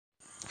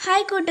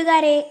Hi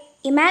കൂട്ടുകാരെ,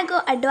 imago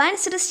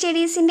advanced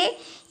സ്റ്റഡീസിൻ്റെ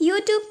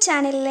YouTube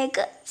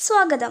ചാനലിലേക്ക്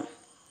സ്വാഗതം.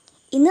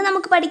 ഇന്ന്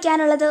നമുക്ക്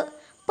പഠിക്കാനുള്ളത്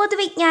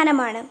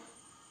പൊതുവിജ്ഞാനമാണ്.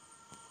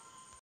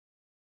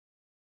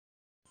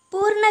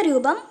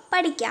 പൂർണ്ണരൂപം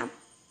പഠിക്കാം.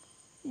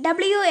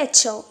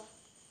 WHO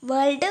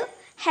world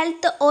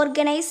health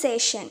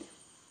organisation,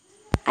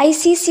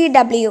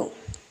 ICCW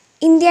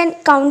Indian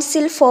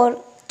council four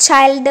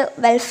child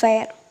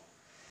welfare,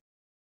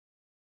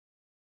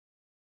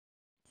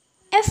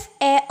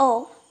 FAO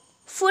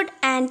food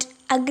and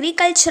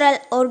agricultural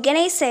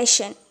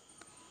organisation,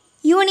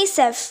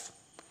 UNICEF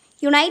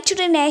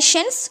United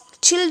Nations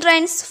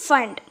children's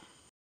fund,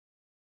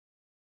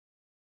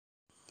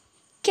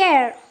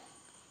 CARE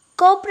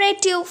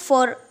cooperative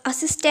for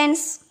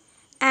assistance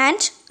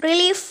and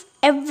relief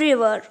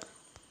everywhere,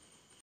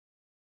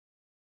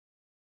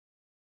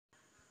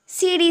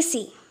 CDC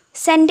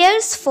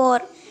centres four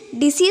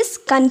disease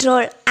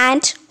control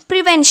and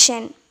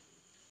prevention,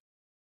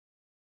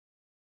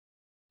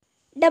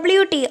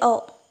 WTO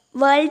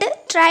world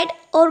trade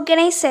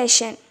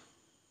organisation,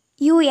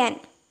 UN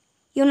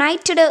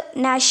United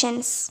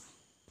Nations,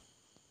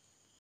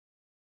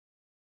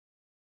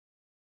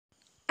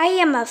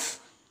 IMF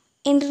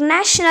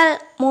international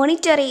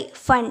monetary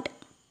fund,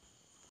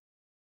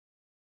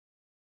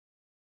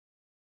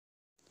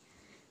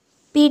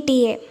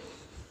 PTA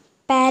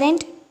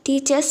parent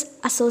teachers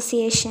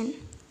association,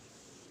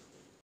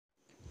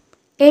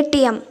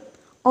 ATM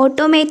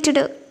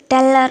automated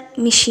teller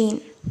machine,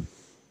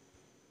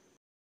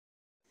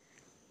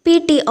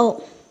 PTO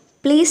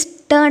please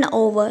turn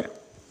over,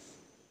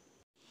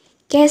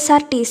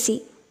 KSRTC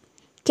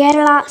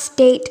Kerala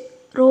state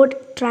road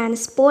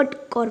transport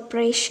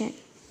corporation,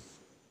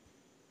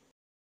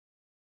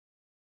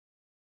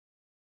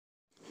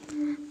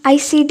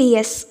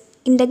 ICDS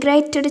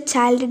integrated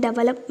child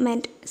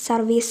development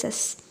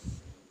services,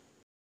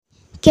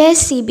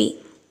 KSCB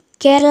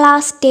Kerala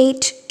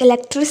state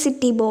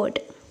electricity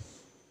board,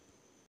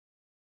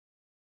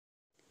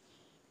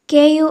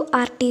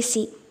 KURTC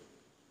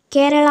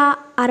Kerala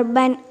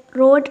urban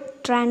road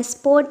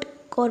transport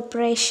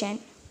corporation,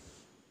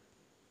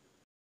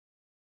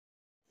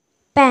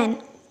 PAN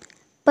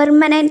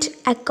permanent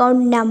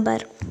account number,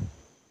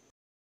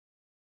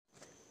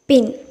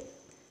 PIN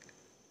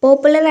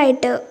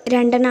പോപ്പുലറായിട്ട്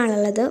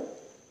രണ്ടെണ്ണമാണുള്ളത്.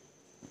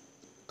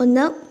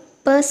 ഒന്ന്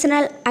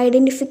personal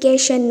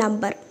identification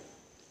number,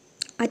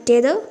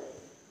 മറ്റേത്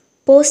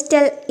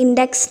postal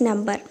index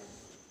number.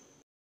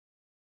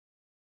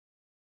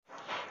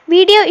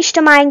 Video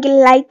ഇഷ്ടമായെങ്കിൽ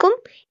ലൈക്കും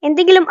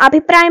എന്തെങ്കിലും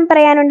അഭിപ്രായം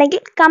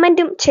പറയാനുണ്ടെങ്കിൽ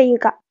കമൻറ്റും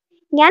ചെയ്യുക.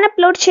 ഞാൻ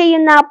അപ്ലോഡ്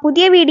ചെയ്യുന്ന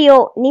പുതിയ വീഡിയോ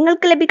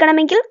നിങ്ങൾക്ക്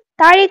ലഭിക്കണമെങ്കിൽ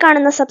താഴെ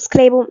കാണുന്ന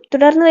സബ്സ്ക്രൈബും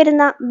തുടർന്ന്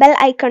വരുന്ന ബെൽ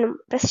ഐക്കണും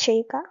പ്രസ്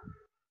ചെയ്യുക.